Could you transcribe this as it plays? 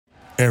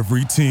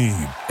Every team,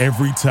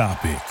 every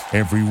topic,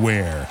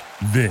 everywhere.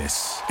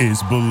 This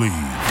is Believe.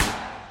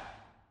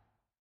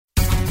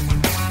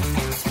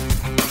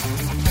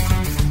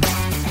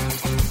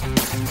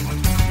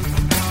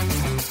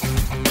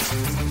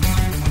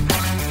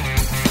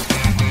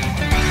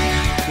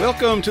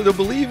 Welcome to the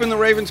Believe in the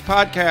Ravens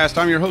podcast.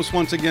 I'm your host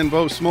once again,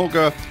 Bo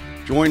Smolka,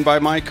 joined by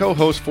my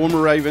co-host,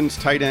 former Ravens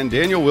tight end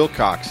Daniel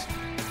Wilcox.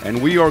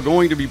 And we are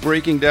going to be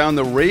breaking down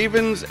the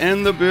Ravens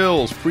and the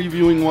Bills,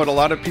 previewing what a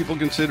lot of people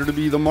consider to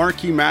be the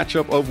marquee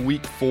matchup of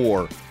Week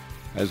 4.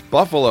 As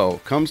Buffalo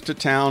comes to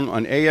town,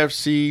 an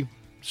AFC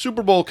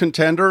Super Bowl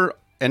contender,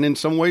 and in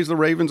some ways the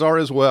Ravens are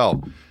as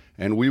well.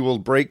 And we will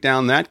break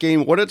down that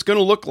game, what it's going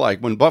to look like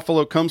when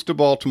Buffalo comes to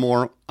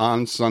Baltimore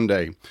on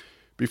Sunday.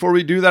 Before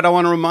we do that, I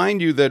want to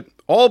remind you that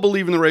all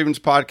Believe in the Ravens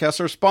podcasts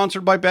are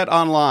sponsored by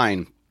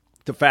BetOnline,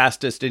 the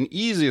fastest and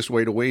easiest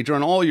way to wager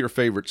on all your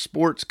favorite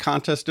sports,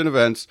 contests, and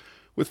events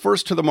with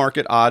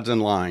first-to-the-market odds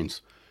and lines.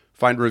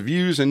 Find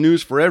reviews and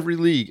news for every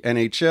league,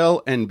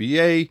 NHL,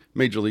 NBA,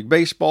 Major League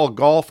Baseball,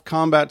 golf,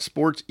 combat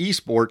sports,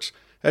 esports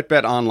at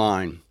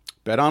BetOnline.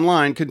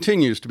 BetOnline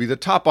continues to be the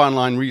top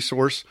online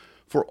resource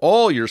for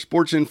all your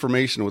sports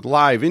information with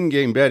live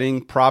in-game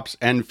betting, props,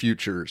 and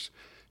futures.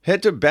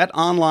 Head to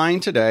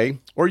BetOnline today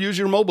or use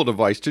your mobile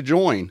device to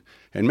join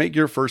and make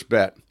your first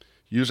bet.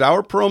 Use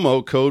our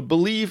promo code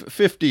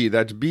BELIEVE50,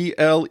 that's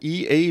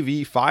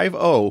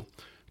BLEAV50,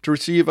 to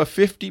receive a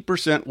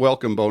 50%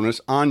 welcome bonus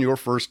on your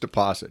first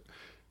deposit.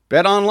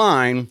 Bet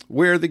online,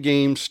 where the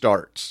game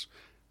starts.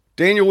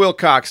 Daniel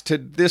Wilcox,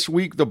 this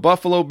week the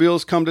Buffalo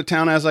Bills come to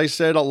town. As I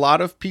said, a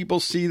lot of people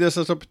see this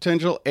as a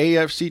potential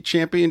AFC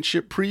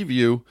Championship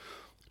preview.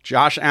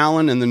 Josh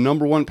Allen and the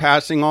number one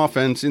passing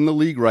offense in the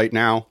league right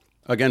now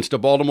against a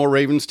Baltimore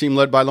Ravens team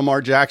led by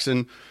Lamar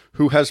Jackson,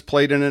 who has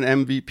played at an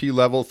MVP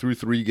level through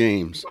 3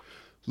 games.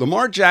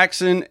 Lamar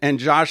Jackson and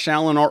Josh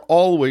Allen are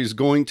always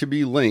going to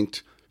be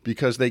linked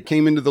because they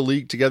came into the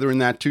league together in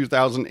that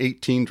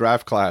 2018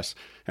 draft class.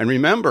 And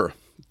remember,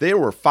 there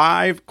were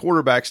 5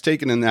 quarterbacks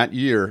taken in that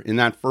year, in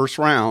that first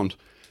round,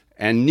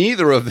 and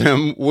neither of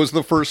them was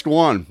the first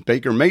one.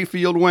 Baker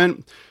Mayfield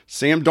went,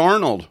 Sam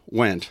Darnold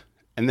went,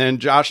 and then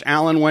Josh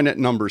Allen went at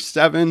number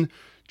 7.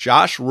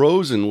 Josh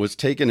Rosen was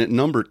taken at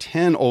number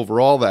 10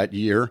 overall that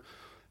year.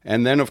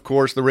 And then, of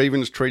course, the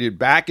Ravens traded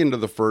back into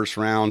the first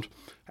round.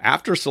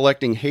 After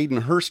selecting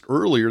Hayden Hurst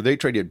earlier, they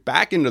traded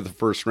back into the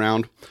first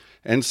round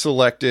and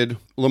selected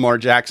Lamar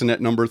Jackson at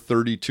number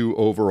 32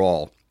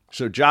 overall.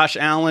 So Josh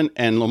Allen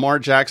and Lamar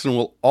Jackson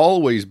will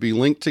always be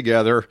linked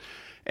together.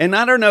 And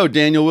I don't know,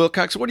 Daniel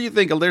Wilcox, what do you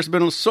think? There's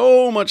been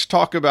so much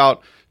talk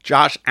about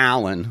Josh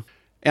Allen.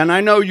 And I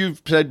know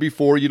you've said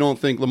before you don't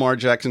think Lamar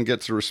Jackson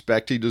gets the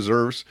respect he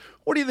deserves.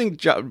 What do you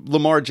think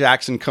Lamar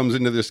Jackson comes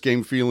into this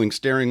game feeling,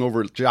 staring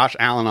over Josh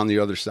Allen on the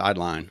other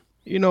sideline?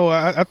 You know,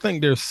 I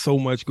think there's so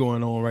much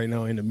going on right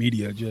now in the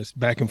media, just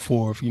back and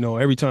forth. You know,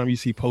 every time you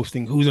see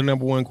posting, who's the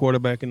number one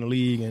quarterback in the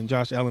league, and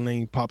Josh Allen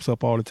name pops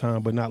up all the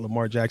time, but not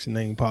Lamar Jackson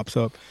name pops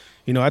up.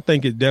 You know, I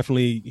think it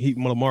definitely,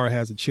 Lamar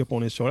has a chip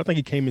on his shoulder. I think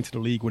he came into the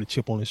league with a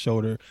chip on his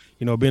shoulder,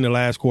 you know, being the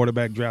last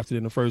quarterback drafted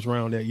in the first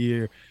round that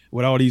year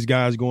with all these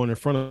guys going in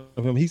front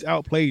of him. He's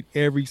outplayed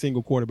every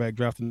single quarterback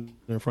drafted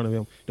in front of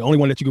him. The only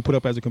one that you can put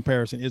up as a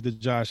comparison is the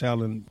Josh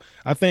Allen.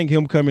 I think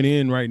him coming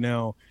in right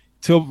now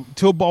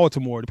till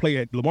Baltimore to play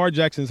at Lamar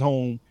Jackson's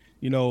home,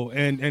 you know,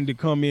 and to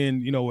come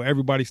in, you know,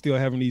 everybody's still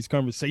having these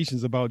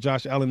conversations about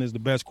Josh Allen is the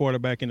best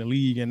quarterback in the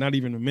league and not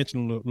even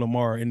mention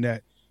Lamar in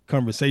that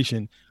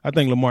conversation. I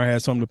think Lamar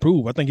has something to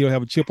prove. I think he'll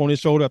have a chip on his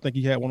shoulder. I think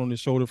he had one on his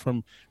shoulder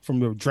from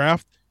the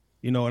draft,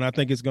 you know, and I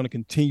think it's going to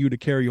continue to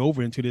carry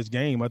over into this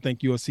game. I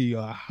think you'll see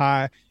a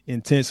high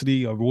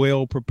intensity, a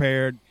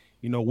well-prepared,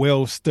 you know,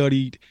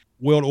 well-studied,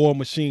 well-oiled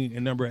machine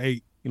in number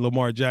 8,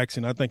 Lamar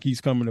Jackson. I think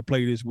he's coming to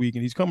play this week,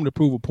 and he's coming to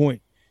prove a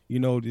point, you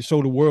know, to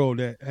show the world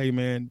that, hey,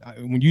 man,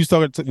 when you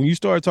start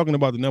talking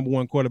about the number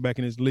one quarterback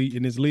in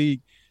this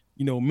league,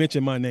 you know,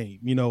 mention my name.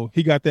 You know,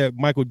 he got that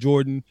Michael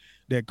Jordan,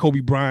 that Kobe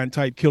Bryant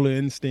type killer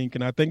instinct,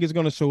 and I think it's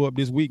going to show up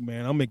this week,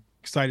 man. I'm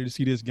excited to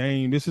see this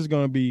game. This is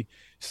going to be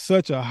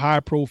such a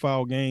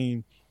high-profile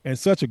game and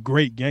such a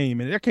great game,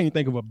 and I can't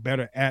think of a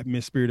better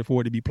atmosphere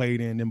for it to be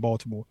played in than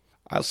Baltimore.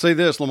 I'll say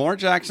this, Lamar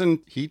Jackson,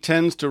 he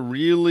tends to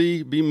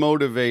really be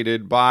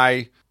motivated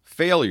by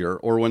failure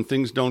or when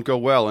things don't go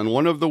well, and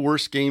one of the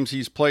worst games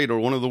he's played, or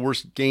one of the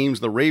worst games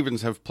the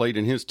Ravens have played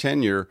in his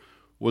tenure,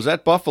 was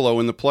at Buffalo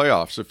in the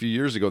playoffs a few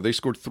years ago. They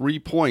scored 3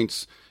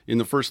 points in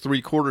the first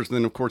 3 quarters, and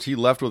then, of course, he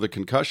left with a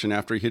concussion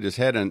after he hit his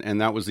head, and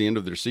that was the end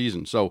of their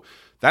season. So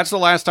that's the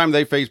last time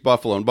they faced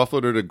Buffalo, and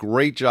Buffalo did a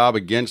great job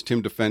against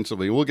him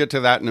defensively. We'll get to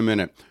that in a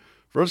minute.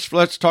 First,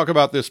 let's talk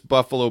about this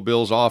Buffalo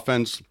Bills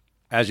offense.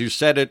 As you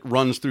said, it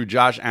runs through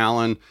Josh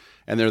Allen,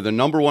 and they're the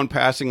number one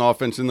passing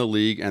offense in the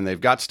league, and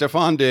they've got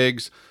Stephon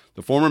Diggs,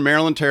 the former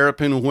Maryland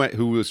Terrapin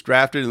who was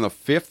drafted in the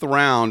 5th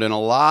round, and a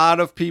lot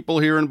of people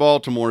here in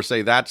Baltimore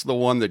say that's the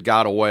one that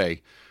got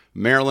away.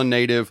 Maryland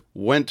native,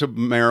 went to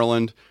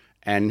Maryland,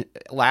 and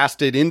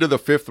lasted into the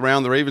 5th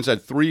round. The Ravens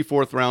had 3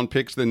 4th-round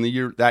picks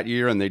that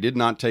year, and they did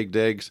not take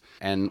Diggs.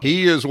 And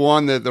he is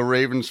one that the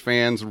Ravens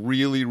fans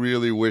really,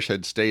 really wish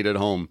had stayed at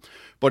home.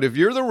 But if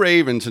you're the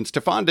Ravens, and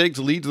Stefon Diggs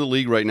leads the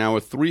league right now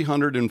with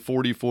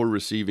 344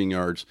 receiving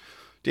yards,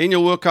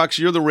 Daniel Wilcox,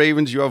 you're the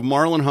Ravens. You have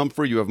Marlon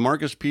Humphrey, you have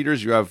Marcus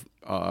Peters, you have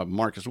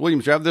Marcus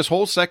Williams. You have this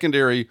whole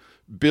secondary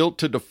built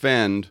to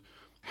defend.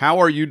 How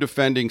are you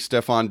defending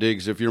Stefon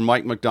Diggs if you're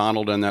Mike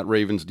McDonald and that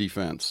Ravens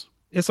defense?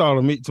 It's all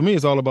to me.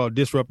 It's all about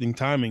disrupting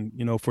timing,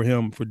 for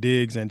him, for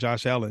Diggs and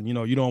Josh Allen.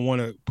 You don't want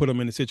to put them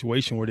in a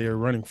situation where they're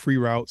running free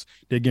routes,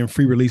 they're getting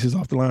free releases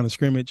off the line of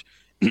scrimmage,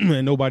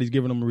 and nobody's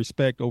giving them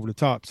respect over the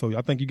top. So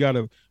I think you got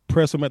to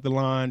press him at the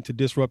line to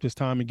disrupt his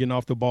time and getting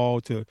off the ball.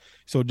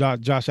 So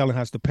Josh Allen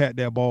has to pat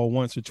that ball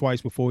once or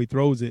twice before he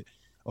throws it,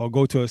 or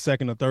go to a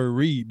second or third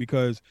read,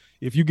 because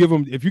if you give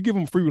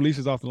him free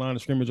releases off the line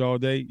of scrimmage all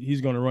day, he's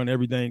going to run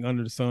everything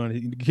under the sun.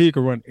 He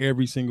can run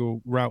every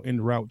single route in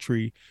the route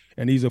tree,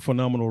 and he's a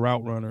phenomenal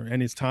route runner.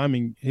 And his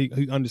timing, he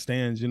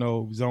understands,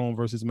 zone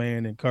versus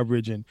man and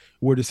coverage and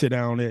where to sit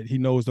down at. He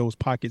knows those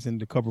pockets in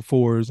the cover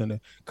 4s and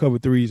the cover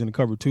 3s and the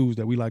cover 2s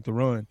that we like to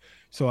run.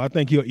 So I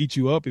think he'll eat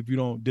you up if you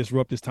don't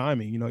disrupt his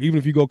timing. Even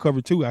if you go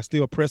cover 2, I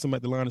still press him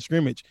at the line of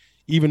scrimmage,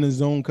 even in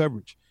zone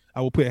coverage. I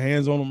will put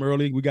hands on them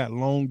early. We got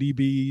long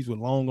DBs with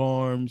long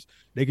arms.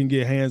 They can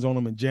get hands on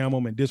them and jam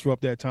them and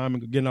disrupt that time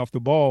and getting off the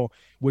ball,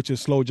 which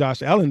is slow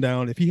Josh Allen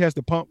down. If he has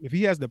to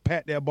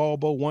pat that ball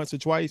once or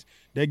twice,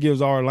 that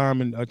gives our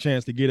lineman a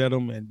chance to get at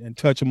him and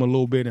touch him a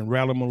little bit and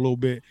rattle him a little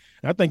bit.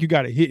 And I think you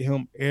got to hit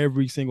him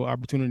every single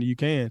opportunity you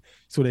can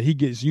so that he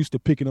gets used to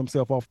picking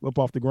himself up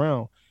off the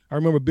ground. I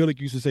remember Billick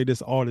used to say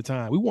this all the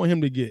time. We want him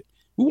to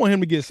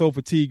get so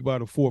fatigued by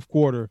the 4th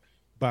quarter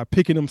by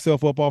picking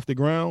himself up off the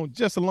ground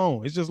just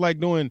alone. It's just like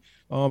doing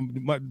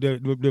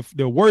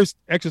the worst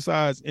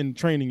exercise in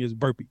training is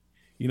burpee.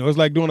 It's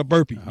like doing a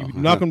burpee. You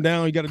knock him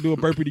down, you got to do a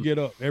burpee to get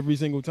up every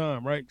single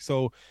time, right?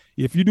 So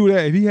if you do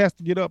that, if he has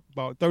to get up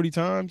about 30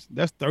 times,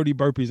 that's 30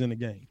 burpees in the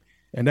game.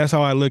 And that's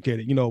how I look at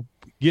it.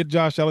 Get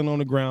Josh Allen on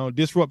the ground,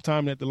 disrupt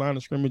timing at the line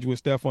of scrimmage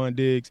with Stefon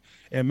Diggs,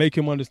 and make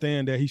him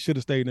understand that he should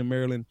have stayed in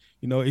Maryland.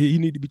 He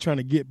need to be trying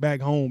to get back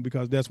home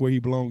because that's where he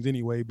belongs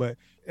anyway. But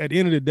at the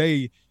end of the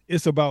day,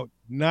 it's about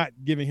not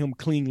giving him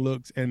clean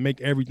looks and make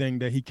everything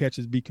that he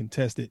catches be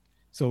contested.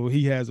 So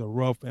he has a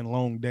rough and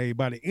long day.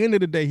 By the end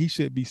of the day, he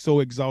should be so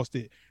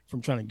exhausted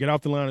from trying to get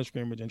off the line of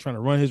scrimmage and trying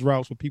to run his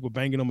routes with people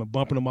banging him and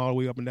bumping him all the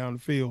way up and down the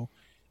field,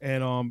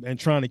 and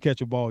trying to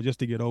catch a ball just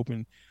to get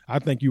open. I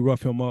think you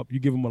rough him up, you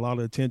give him a lot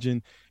of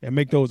attention, and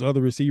make those other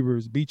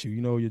receivers beat you.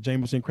 Your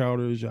Jamison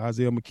Crowders, your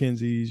Isaiah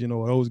McKenzie's,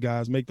 those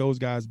guys, make those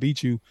guys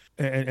beat you,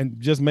 and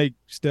just make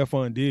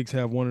Stefon Diggs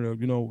have one of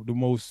the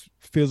most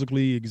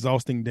physically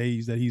exhausting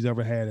days that he's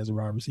ever had as a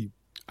wide receiver.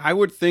 I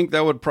would think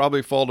that would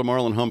probably fall to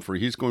Marlon Humphrey.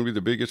 He's going to be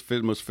the biggest,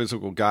 most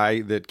physical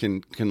guy that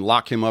can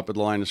lock him up at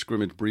the line of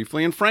scrimmage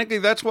briefly. And frankly,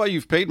 that's why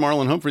you've paid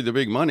Marlon Humphrey the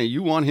big money.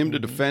 You want him to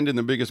defend in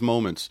the biggest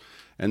moments.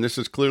 And this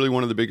is clearly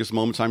one of the biggest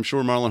moments. I'm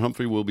sure Marlon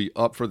Humphrey will be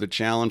up for the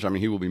challenge. I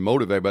mean, he will be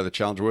motivated by the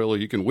challenge. Whether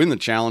he can win the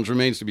challenge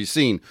remains to be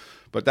seen.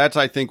 But that's,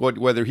 I think,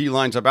 whether he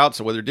lines up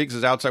outside, whether Diggs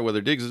is outside,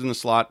 whether Diggs is in the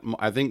slot,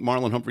 I think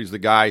Marlon Humphrey's the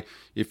guy.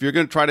 If you're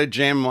going to try to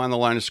jam him on the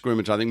line of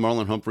scrimmage, I think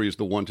Marlon Humphrey is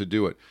the one to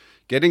do it.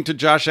 Getting to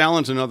Josh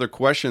Allen's another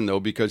question,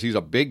 though, because he's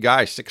a big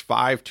guy,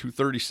 6'5",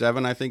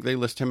 237, I think they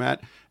list him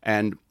at.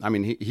 And, I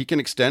mean, he can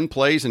extend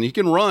plays and he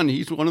can run.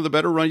 He's one of the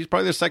better runners. He's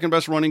probably the second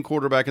best running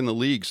quarterback in the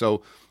league.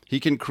 So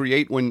he can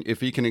create if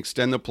he can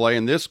extend the play.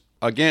 And this,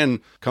 again,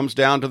 comes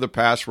down to the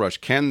pass rush.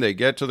 Can they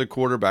get to the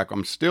quarterback?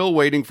 I'm still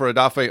waiting for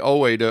Odafe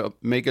Owe to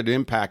make an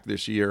impact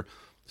this year.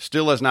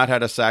 Still has not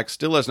had a sack,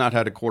 still has not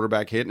had a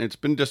quarterback hit, and it's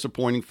been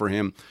disappointing for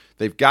him.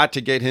 They've got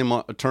to get him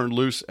turned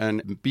loose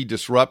and be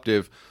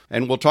disruptive.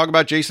 And we'll talk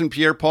about Jason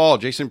Pierre-Paul.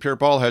 Jason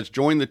Pierre-Paul has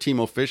joined the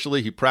team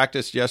officially. He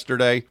practiced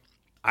yesterday.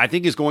 I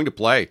think he's going to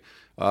play.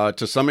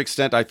 To some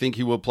extent, I think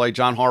he will play.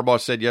 John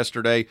Harbaugh said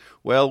yesterday,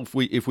 well,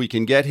 if we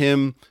can get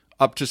him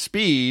up to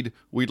speed,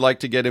 we'd like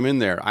to get him in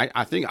there. I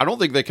don't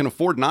think they can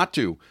afford not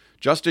to.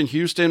 Justin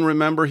Houston,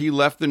 remember, he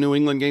left the New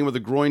England game with a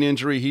groin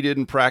injury. He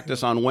didn't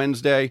practice on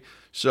Wednesday.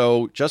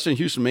 So Justin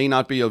Houston may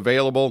not be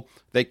available.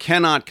 They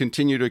cannot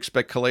continue to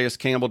expect Calais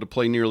Campbell to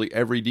play nearly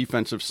every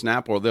defensive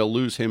snap or they'll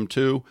lose him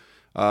too.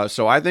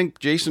 So I think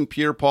Jason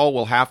Pierre-Paul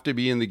will have to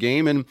be in the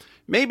game. And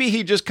maybe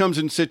he just comes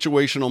in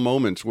situational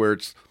moments where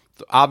it's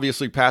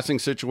obviously passing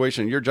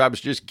situation. Your job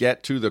is just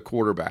get to the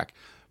quarterback.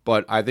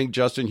 But I think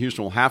Justin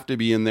Houston will have to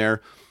be in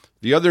there.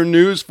 The other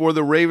news for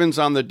the Ravens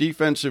on the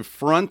defensive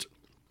front,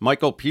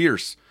 Michael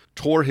Pierce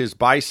tore his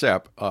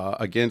bicep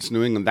against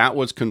New England. That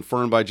was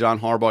confirmed by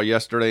John Harbaugh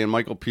yesterday, and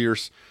Michael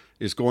Pierce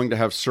is going to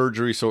have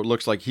surgery, so it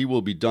looks like he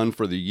will be done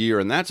for the year,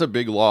 and that's a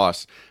big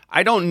loss.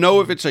 I don't know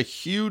if it's a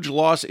huge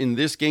loss in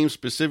this game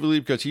specifically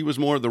because he was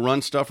more of the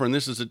run stuffer, and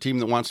this is a team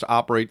that wants to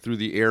operate through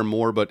the air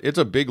more, but it's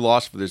a big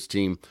loss for this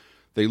team.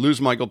 They lose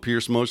Michael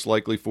Pierce most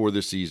likely for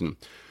this season.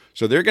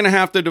 So they're going to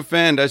have to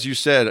defend, as you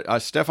said,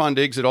 Stefon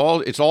Diggs.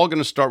 It's all going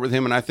to start with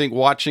him. And I think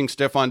watching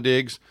Stefon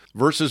Diggs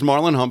versus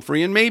Marlon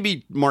Humphrey and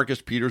maybe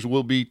Marcus Peters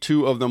will be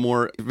two of the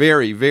more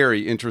very,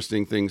 very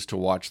interesting things to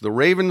watch. The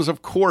Ravens,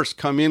 of course,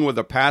 come in with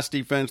a pass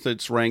defense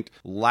that's ranked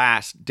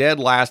dead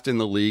last in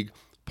the league.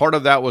 Part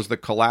of that was the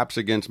collapse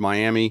against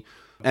Miami.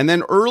 And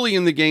then early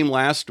in the game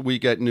last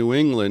week at New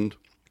England,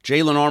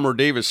 Jalen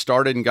Armour-Davis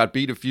started and got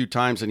beat a few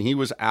times, and he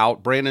was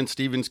out. Brandon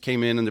Stevens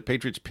came in, and the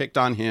Patriots picked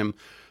on him.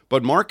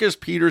 But Marcus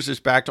Peters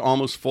is back to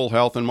almost full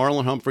health, and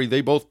Marlon Humphrey,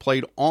 they both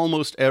played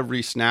almost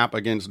every snap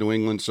against New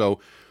England, so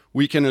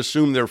we can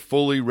assume they're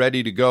fully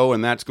ready to go,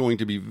 and that's going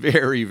to be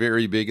very,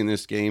 very big in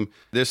this game.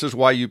 This is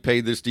why you pay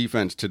this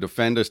defense, to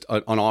defend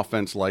an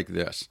offense like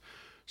this.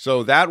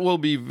 So that will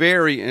be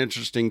very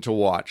interesting to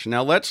watch.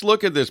 Now let's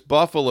look at this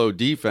Buffalo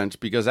defense,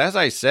 because as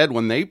I said,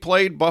 when they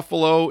played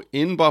Buffalo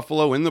in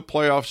the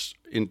playoffs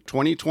in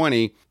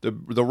 2020,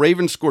 the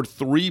Ravens scored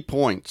 3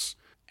 points,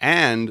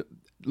 and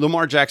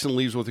Lamar Jackson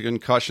leaves with a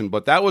concussion,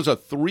 but that was a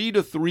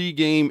 3-3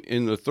 game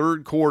in the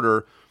third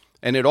quarter,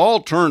 and it all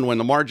turned when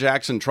Lamar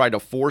Jackson tried to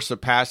force a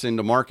pass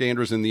into Mark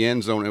Andrews in the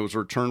end zone. It was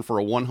returned for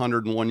a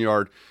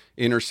 101-yard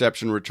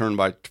interception return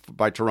by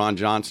Teron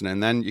Johnson,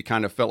 and then you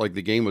kind of felt like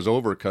the game was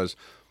over because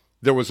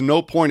there was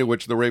no point at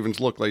which the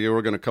Ravens looked like they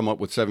were going to come up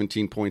with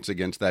 17 points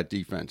against that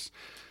defense.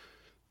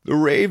 The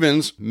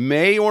Ravens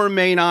may or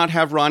may not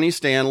have Ronnie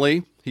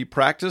Stanley. He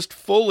practiced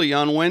fully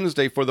on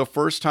Wednesday for the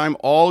first time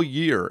all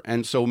year,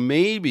 and so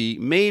maybe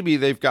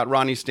they've got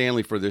Ronnie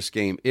Stanley for this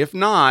game. If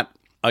not,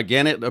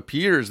 again, it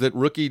appears that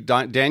rookie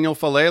Daniel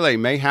Faalele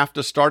may have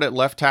to start at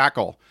left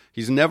tackle.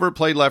 He's never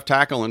played left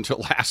tackle until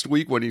last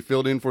week when he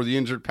filled in for the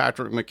injured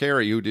Patrick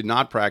McCary, who did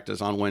not practice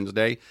on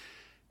Wednesday.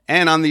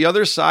 And on the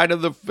other side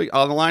of the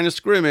line of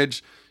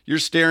scrimmage, you're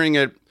staring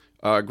at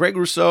Greg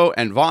Rousseau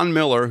and Von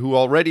Miller, who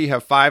already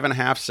have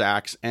 5.5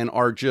 sacks and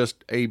are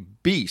just a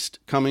beast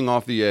coming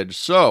off the edge.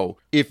 So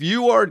if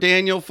you are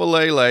Daniel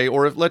Faalele,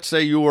 or if let's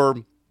say you are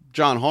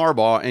John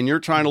Harbaugh and you're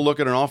trying to look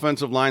at an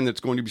offensive line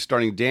that's going to be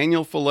starting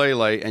Daniel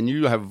Faalele and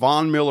you have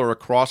Von Miller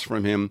across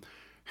from him,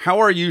 how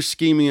are you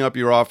scheming up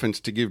your offense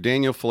to give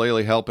Daniel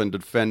Faalele help and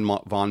defend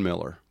Von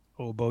Miller?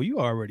 Oh, Bo, you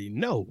already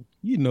know.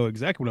 You know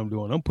exactly what I'm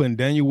doing. I'm putting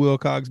Daniel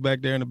Wilcox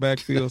back there in the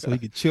backfield so he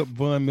can chip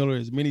Von Miller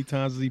as many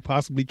times as he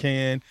possibly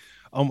can.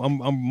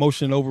 I'm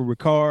motioning over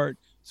Ricard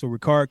so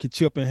Ricard can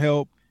chip and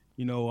help.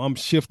 You know, I'm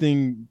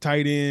shifting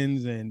tight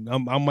ends, and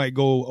I might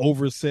go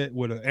overset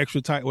with an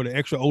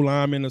extra O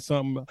lineman or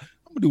something.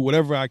 I'm gonna do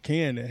whatever I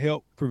can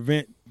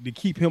to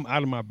keep him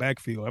out of my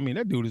backfield. I mean,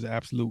 that dude is an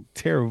absolute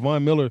terror.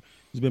 Von Miller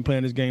has been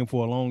playing this game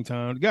for a long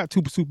time. Got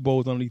 2 Super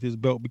Bowls underneath his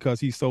belt because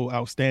he's so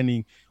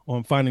outstanding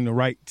on finding the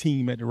right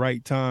team at the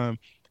right time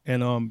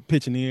and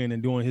pitching in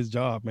and doing his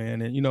job,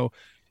 man. And, you know,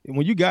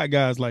 when you got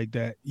guys like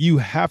that, you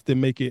have to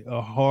make it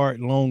a hard,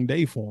 long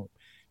day for them.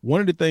 One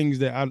of the things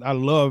that I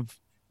love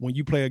when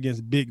you play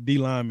against big D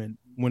linemen,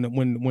 when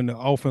the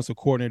offensive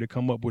coordinator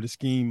come up with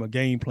a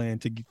game plan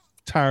to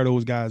tire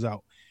those guys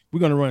out. We're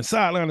going to run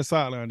sideline to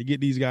sideline to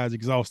get these guys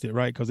exhausted,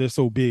 right, because they're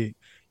so big.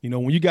 You know,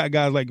 when you got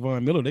guys like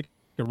Von Miller, they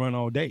can run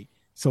all day.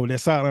 So that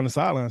sideline to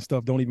sideline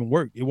stuff don't even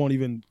work. It won't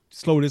even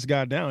slow this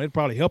guy down. It'd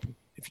probably help him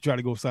if you try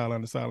to go sideline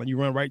to sideline. You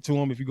run right to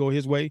him if you go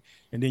his way,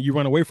 and then you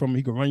run away from him.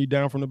 He can run you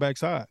down from the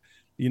backside.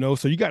 You know,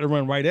 so you got to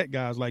run right at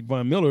guys like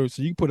Von Miller.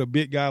 So you put a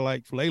big guy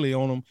like Faalele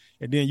on him,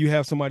 and then you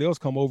have somebody else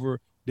come over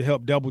to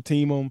help double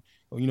team him.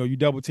 You know, you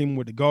double team him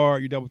with the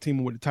guard, you double team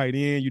him with the tight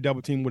end, you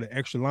double team him with an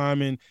extra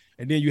lineman,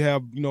 and then you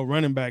have, you know,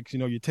 running backs, you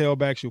know, your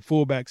tailbacks, your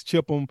fullbacks,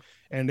 chip them,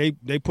 and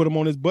they put him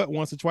on his butt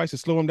once or twice to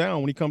slow him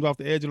down when he comes off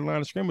the edge of the line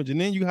of scrimmage, and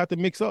then you have to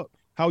mix up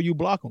how you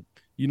block him.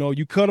 You know,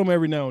 you cut him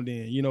every now and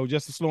then, you know,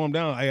 just to slow him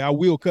down. Hey, I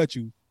will cut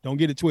you. Don't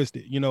get it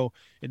twisted, you know,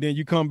 and then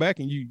you come back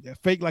and you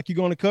fake like you're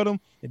going to cut him,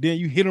 and then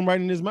you hit him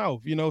right in his mouth,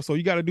 you know, so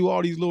you got to do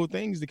all these little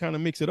things to kind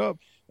of mix it up.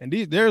 And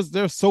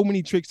there's so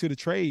many tricks to the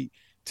trade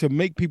to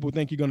make people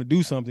think you're going to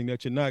do something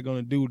that you're not going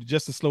to do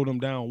just to slow them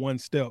down one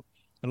step.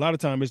 A lot of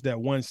time it's that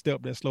one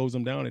step that slows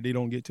them down and they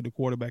don't get to the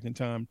quarterback in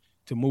time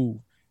to move.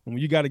 And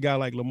when you got a guy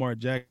like Lamar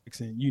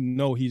Jackson, you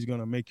know he's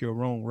going to make your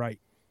wrong right.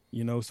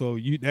 You know, so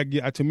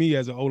to me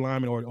as an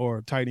O-lineman or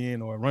a tight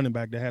end or a running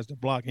back that has to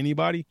block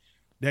anybody,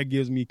 that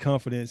gives me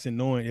confidence in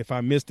knowing if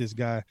I miss this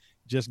guy,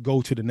 just go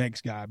to the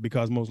next guy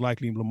because most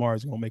likely Lamar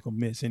is going to make him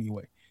miss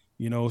anyway.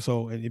 You know,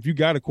 so if you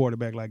got a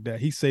quarterback like that,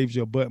 he saves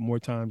your butt more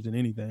times than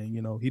anything.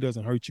 You know, he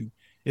doesn't hurt you.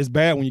 It's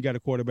bad when you got a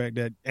quarterback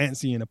that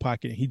antsy in the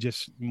pocket and he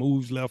just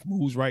moves left,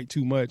 moves right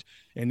too much,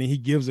 and then he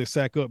gives a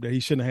sack up that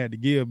he shouldn't have had to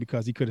give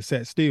because he could have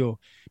sat still.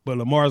 But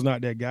Lamar's not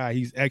that guy.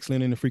 He's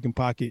excellent in the freaking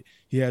pocket.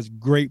 He has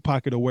great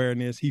pocket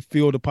awareness. He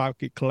feels the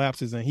pocket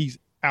collapses and he's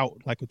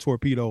out like a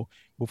torpedo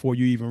before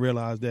you even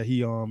realize that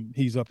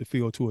he's up the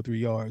field 2 or 3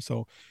 yards.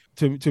 So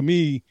to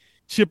me,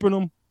 chipping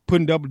him,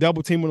 putting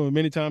double teaming them as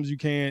many times as you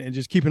can, and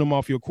just keeping them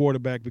off your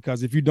quarterback,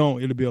 because if you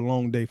don't, it'll be a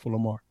long day for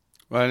Lamar.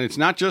 Well, and it's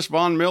not just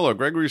Von Miller.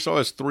 Gregory Rousseau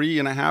has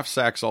 3.5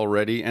 sacks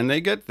already, and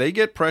they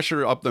get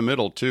pressure up the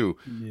middle too,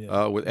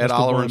 with Ed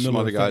Oliver and some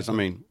other guys. I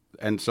mean,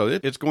 And so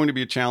it's going to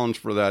be a challenge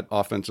for that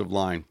offensive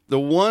line. The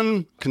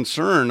one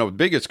concern, the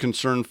biggest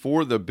concern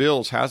for the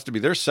Bills has to be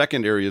their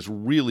secondary is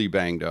really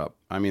banged up.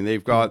 I mean,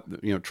 they've got,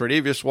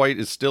 Tre'Davious White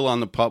is still on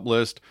the PUP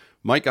list.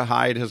 Micah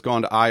Hyde has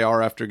gone to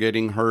IR after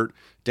getting hurt.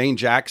 Dane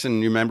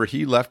Jackson, you remember,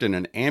 he left in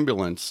an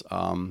ambulance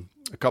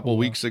a couple of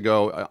weeks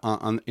ago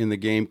in the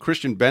game.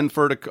 Christian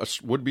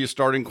Benford, would be a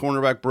starting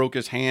cornerback, broke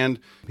his hand.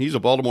 He's a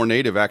Baltimore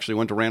native, actually,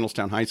 went to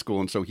Randallstown High School,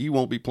 and so he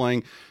won't be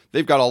playing.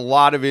 They've got a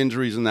lot of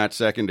injuries in that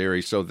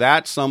secondary, so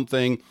that's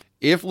something.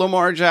 If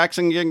Lamar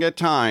Jackson can get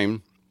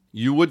time,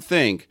 you would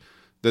think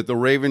that the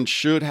Ravens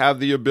should have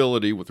the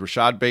ability, with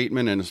Rashad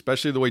Bateman and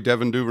especially the way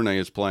Devin Duvernay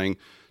is playing,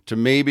 to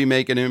maybe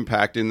make an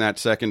impact in that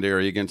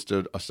secondary against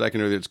a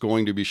secondary that's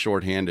going to be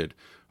shorthanded.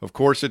 Of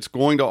course, it's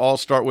going to all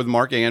start with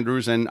Mark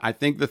Andrews, and I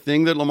think the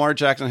thing that Lamar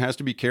Jackson has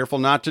to be careful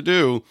not to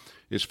do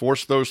is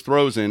force those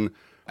throws in,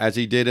 as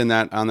he did on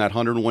that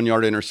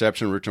 101-yard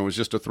interception return. It was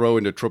just a throw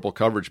into triple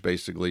coverage,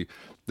 basically.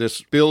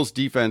 This Bills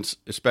defense,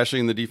 especially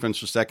in the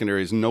defensive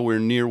secondary, is nowhere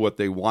near what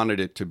they wanted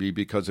it to be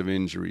because of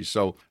injuries.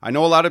 So I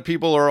know a lot of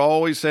people are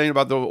always saying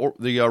about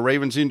the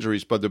Ravens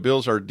injuries, but the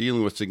Bills are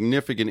dealing with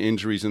significant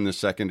injuries in the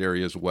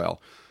secondary as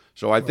well.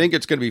 So I think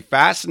it's going to be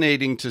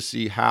fascinating to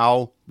see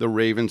how the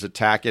Ravens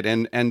attack it.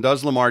 And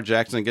does Lamar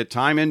Jackson get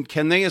time? And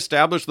can they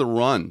establish the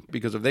run?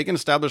 Because if they can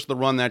establish the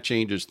run, that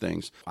changes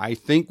things. I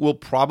think we'll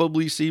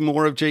probably see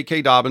more of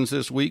J.K. Dobbins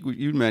this week.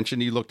 You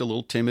mentioned he looked a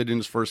little timid in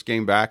his first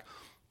game back,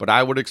 but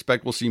I would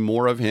expect we'll see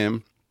more of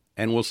him,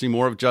 and we'll see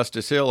more of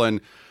Justice Hill.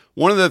 And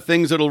one of the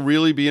things that'll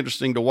really be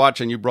interesting to watch,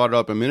 and you brought it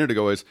up a minute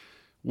ago, is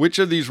which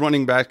of these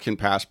running backs can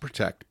pass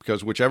protect?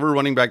 Because whichever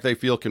running back they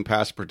feel can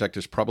pass protect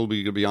is probably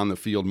going to be on the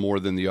field more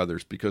than the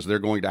others, because they're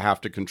going to have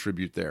to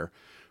contribute there.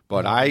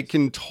 But I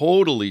can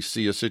totally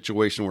see a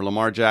situation where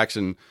Lamar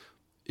Jackson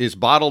is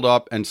bottled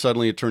up and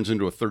suddenly it turns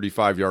into a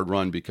 35-yard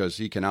run because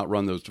he can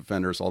outrun those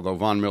defenders, although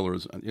Von Miller,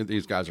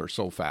 these guys are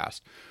so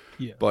fast.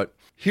 Yeah. But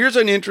here's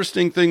an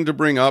interesting thing to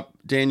bring up,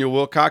 Daniel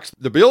Wilcox.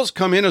 The Bills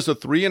come in as a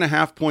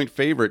 3.5-point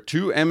favorite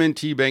to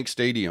M&T Bank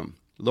Stadium.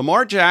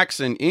 Lamar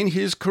Jackson, in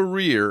his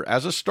career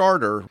as a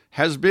starter,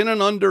 has been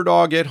an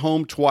underdog at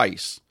home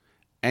twice,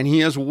 and he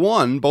has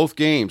won both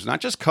games,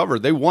 not just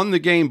covered. They won the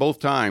game both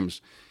times.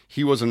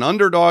 He was an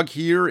underdog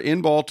here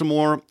in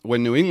Baltimore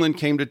when New England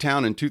came to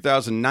town in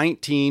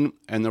 2019,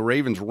 and the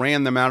Ravens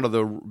ran them out of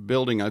the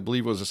building. I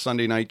believe it was a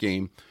Sunday night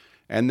game.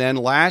 And then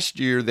last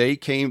year,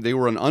 they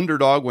were an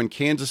underdog when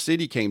Kansas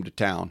City came to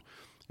town.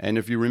 And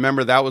if you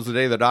remember, that was the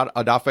day that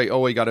Odafe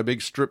Owe got a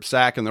big strip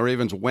sack, and the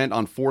Ravens went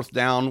on fourth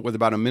down with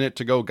about a minute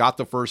to go, got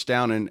the first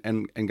down,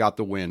 and got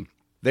the win.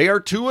 They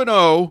are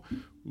 2-0.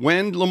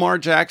 When Lamar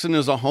Jackson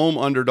is a home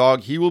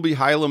underdog, he will be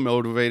highly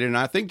motivated. And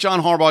I think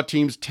John Harbaugh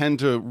teams tend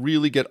to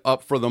really get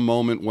up for the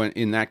moment when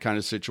in that kind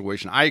of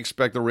situation. I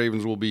expect the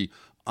Ravens will be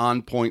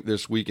on point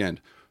this weekend.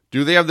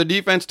 Do they have the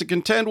defense to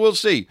contend? We'll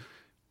see.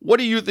 What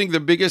do you think the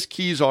biggest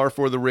keys are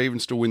for the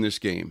Ravens to win this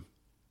game?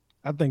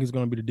 I think it's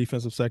going to be the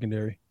defensive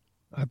secondary.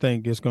 I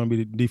think it's going to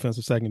be the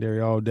defensive secondary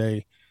all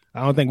day.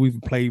 I don't think we've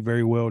played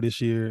very well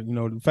this year.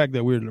 The fact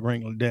that we're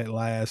ranked dead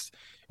last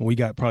and we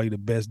got probably the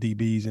best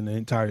DBs in the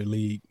entire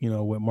league,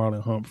 with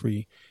Marlon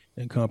Humphrey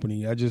and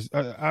company.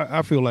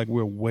 I feel like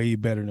we're way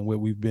better than what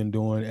we've been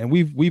doing. And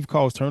we've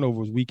caused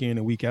turnovers week in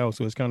and week out.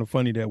 So it's kind of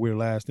funny that we're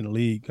last in the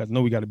league, because I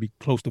know we got to be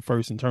close to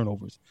first in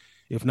turnovers,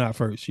 if not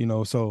first,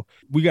 So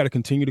we got to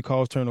continue to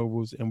cause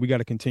turnovers, and we got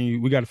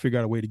to figure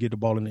out a way to get the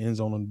ball in the end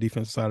zone on the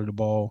defensive side of the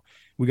ball.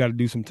 We got to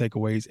do some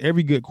takeaways.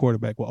 Every good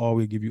quarterback will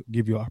always give you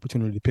an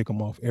opportunity to pick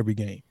them off every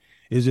game.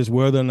 It's just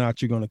whether or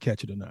not you're going to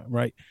catch it or not,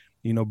 right?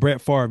 Brett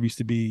Favre used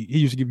to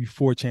give you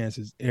 4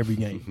 chances every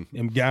game,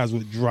 and guys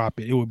would drop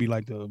it. It would be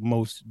like the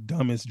most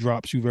dumbest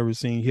drops you've ever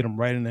seen. Hit them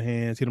right in the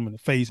hands, hit them in the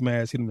face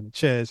mask, hit them in the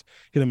chest,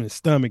 hit them in the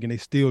stomach, and they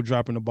still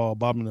dropping the ball,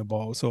 bobbling the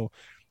ball. So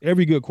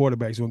every good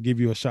quarterback is going to give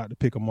you a shot to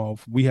pick them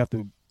off. We have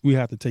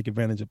to take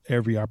advantage of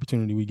every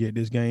opportunity we get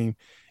this game,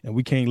 and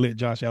we can't let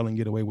Josh Allen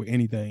get away with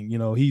anything.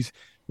 He's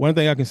one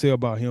thing I can say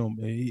about him.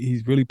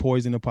 He's really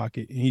poised in the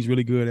pocket, and he's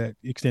really good at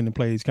extending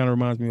plays. Kind of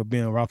reminds me of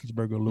Ben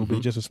Roethlisberger a little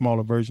bit, just a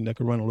smaller version that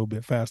could run a little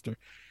bit faster.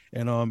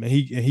 And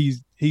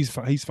he's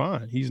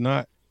fine. He's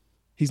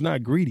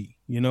not greedy,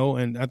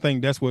 And I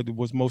think that's what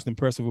was most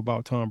impressive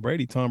about Tom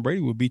Brady. Tom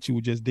Brady will beat you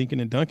with just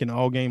dinking and dunking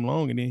all game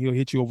long, and then he'll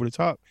hit you over the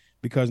top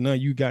because now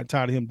you got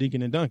tired of him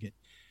dinking and dunking.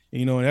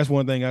 And that's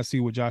one thing I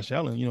see with Josh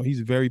Allen. He's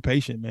very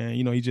patient, man.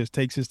 He just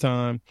takes his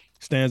time,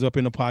 stands up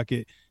in the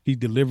pocket. He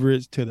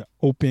delivers to the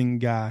open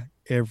guy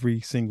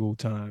every single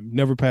time.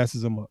 Never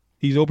passes him up.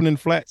 He's opening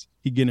flats.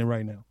 He's getting it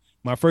right now.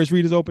 My first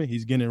read is open.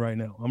 He's getting it right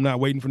now. I'm not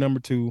waiting for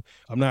number 2.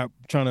 I'm not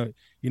trying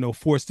to,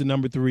 force the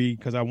number 3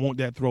 because I want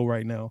that throw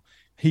right now.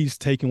 He's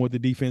taking what the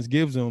defense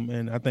gives him,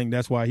 and I think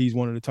that's why he's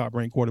one of the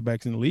top-ranked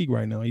quarterbacks in the league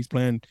right now. He's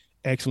playing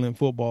excellent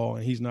football,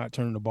 and he's not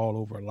turning the ball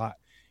over a lot.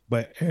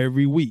 But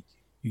every week,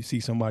 you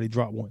see somebody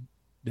drop one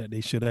that they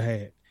should have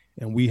had.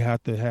 And we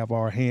have to have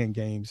our hand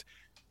games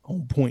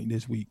on point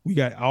this week. We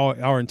got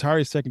our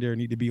entire secondary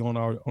need to be on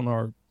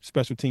our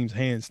special teams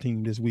hands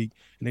team this week,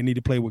 and they need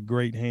to play with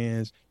great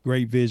hands,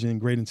 great vision,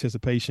 great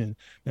anticipation,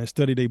 and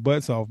study their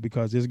butts off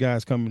because this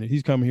guy's coming.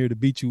 He's coming here to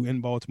beat you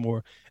in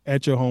Baltimore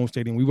at your home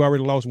stadium. We've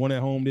already lost one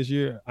at home this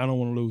year. I don't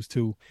want to lose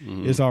two.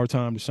 It's our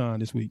time to shine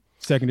this week.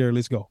 Secondary,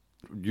 let's go.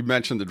 You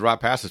mentioned the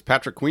drop passes.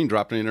 Patrick Queen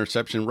dropped an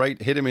interception,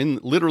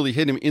 literally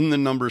hit him in the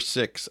number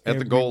 6 at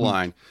the goal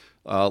line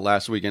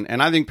last weekend.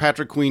 And I think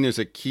Patrick Queen is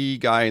a key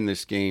guy in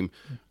this game.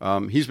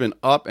 He's been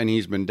up and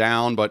he's been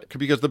down, but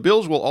because the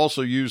Bills will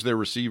also use their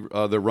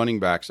running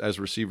backs as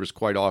receivers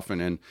quite often,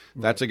 and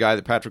that's a guy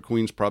that Patrick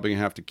Queen's probably going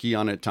to have to key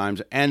on at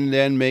times and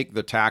then make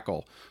the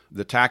tackle.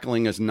 The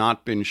tackling has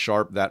not been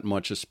sharp that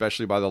much,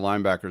 especially by the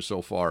linebackers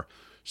so far.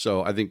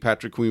 So I think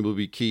Patrick Queen will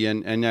be key.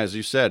 And as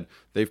you said,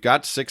 they've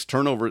got 6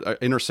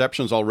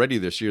 interceptions already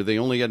this year. They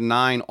only had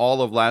 9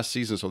 all of last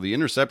season. So the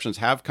interceptions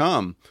have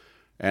come.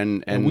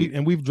 And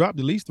we've dropped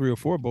at least 3 or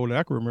 4, Bo, that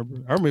I can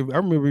remember. I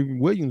remember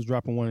Williams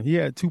dropping one. He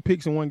had 2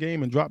 picks in one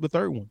game and dropped the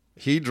third one.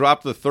 He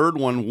dropped the third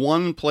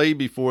one play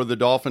before the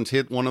Dolphins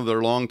hit one of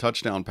their long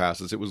touchdown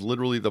passes. It was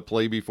literally the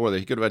play before that.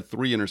 He could have had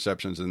 3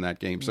 interceptions in that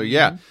game. So,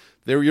 yeah,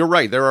 you're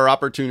right. There are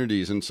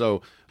opportunities. And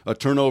so a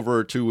turnover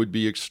or 2 would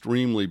be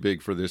extremely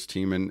big for this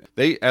team. And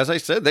they, as I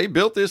said, they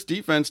built this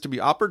defense to be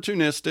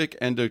opportunistic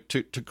and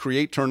to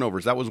create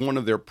turnovers. That was one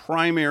of their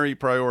primary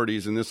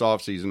priorities in this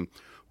offseason,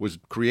 was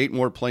create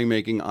more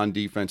playmaking on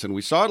defense. And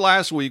we saw it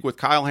last week with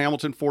Kyle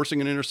Hamilton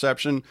forcing an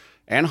interception,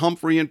 and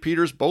Humphrey and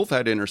Peters both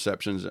had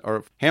interceptions,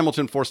 or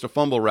Hamilton forced a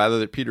fumble rather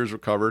that Peters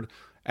recovered.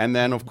 And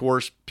then, of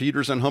course,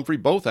 Peters and Humphrey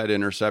both had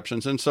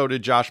interceptions, and so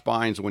did Josh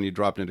Bynes when he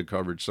dropped into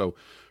coverage. So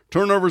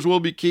turnovers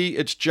will be key.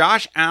 It's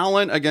Josh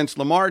Allen against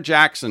Lamar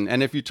Jackson.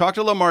 And if you talk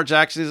to Lamar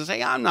Jackson, he says,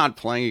 hey, I'm not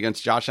playing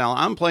against Josh Allen.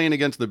 I'm playing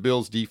against the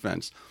Bills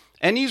defense.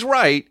 And he's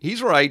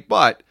right.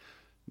 But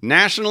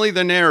nationally,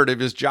 the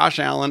narrative is Josh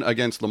Allen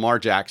against Lamar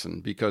Jackson,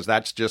 because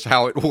that's just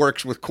how it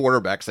works with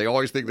quarterbacks. They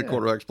always think the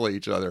quarterbacks play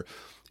each other.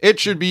 It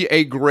should be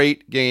a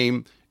great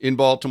game in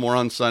Baltimore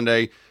on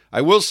Sunday. I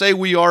will say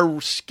we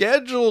are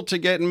scheduled to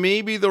get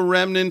maybe the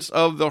remnants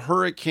of the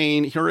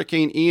hurricane.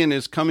 Hurricane Ian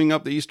is coming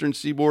up the eastern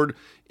seaboard.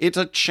 It's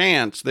a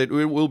chance that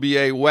it will be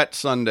a wet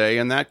Sunday,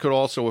 and that could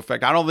also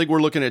affect. I don't think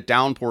we're looking at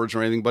downpours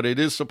or anything, but it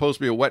is supposed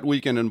to be a wet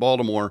weekend in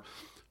Baltimore,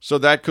 so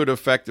that could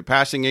affect the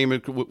passing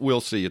game.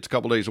 We'll see. It's a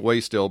couple days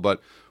away still,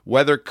 but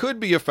weather could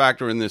be a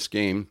factor in this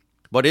game.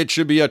 But it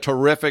should be a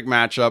terrific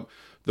matchup.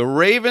 The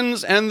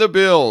Ravens and the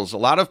Bills. A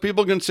lot of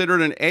people consider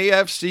it an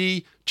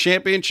AFC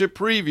championship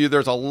preview.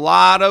 There's a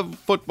lot of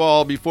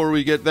football before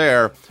we get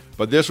there,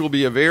 but this will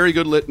be a very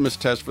good litmus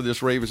test for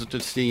this Ravens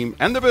team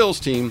and the Bills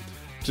team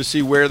to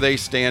see where they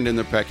stand in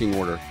the pecking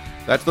order.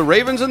 That's the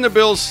Ravens and the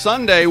Bills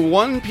Sunday,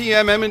 1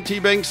 p.m. M&T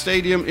Bank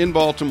Stadium in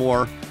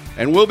Baltimore.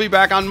 And we'll be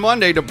back on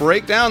Monday to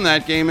break down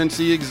that game and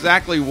see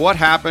exactly what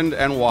happened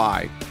and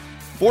why.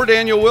 For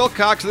Daniel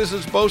Wilcox, this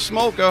is Bo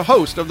Smolka,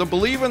 host of the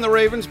Believe in the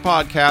Ravens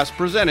podcast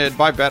presented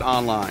by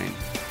BetOnline.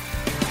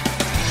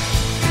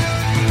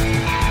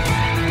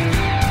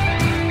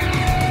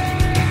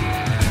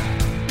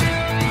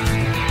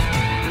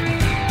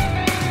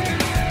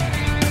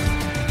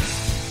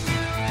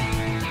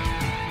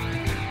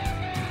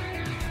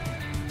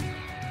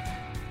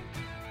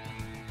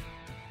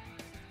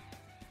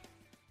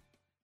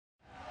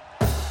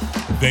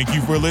 Thank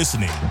you for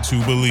listening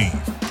to Believe.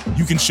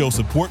 You can show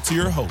support to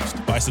your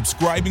host by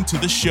subscribing to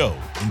the show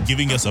and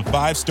giving us a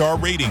 5-star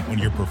rating on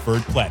your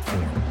preferred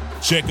platform.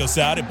 Check us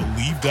out at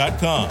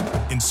Believe.com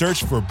and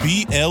search for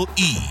BLEAV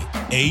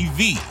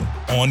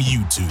on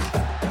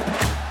YouTube.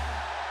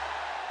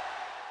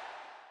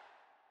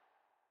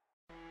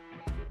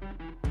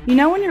 You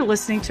know when you're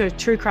listening to a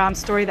true crime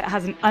story that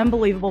has an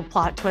unbelievable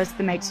plot twist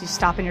that makes you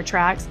stop in your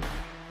tracks?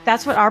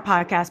 That's what our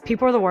podcast,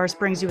 People Are the Worst,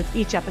 brings you with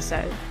each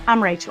episode.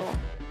 I'm Rachel.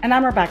 And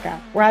I'm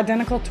Rebecca. We're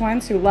identical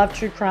twins who love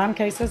true crime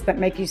cases that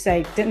make you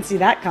say, didn't see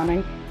that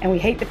coming, and we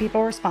hate the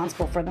people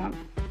responsible for them.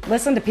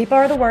 Listen to People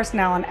Are the Worst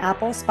now on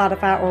Apple,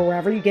 Spotify, or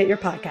wherever you get your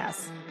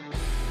podcasts.